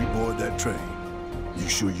moment we board that train. You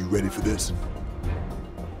sure you ready for this?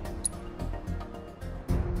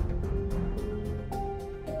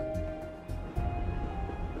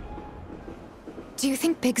 Do you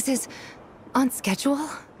think Biggs is on schedule?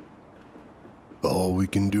 All we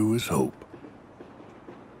can do is hope.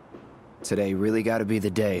 Today really gotta be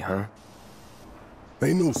the day, huh?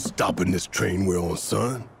 Ain't no stopping this train we're on,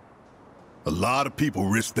 son. A lot of people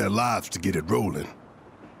risk their lives to get it rolling.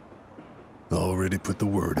 Already put the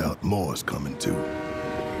word out, more is coming too.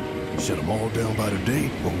 Shut them all down by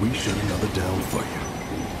today, or we shut another down for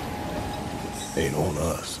you. Ain't on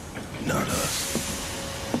us, not us.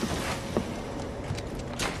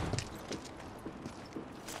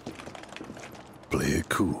 Play it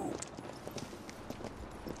cool.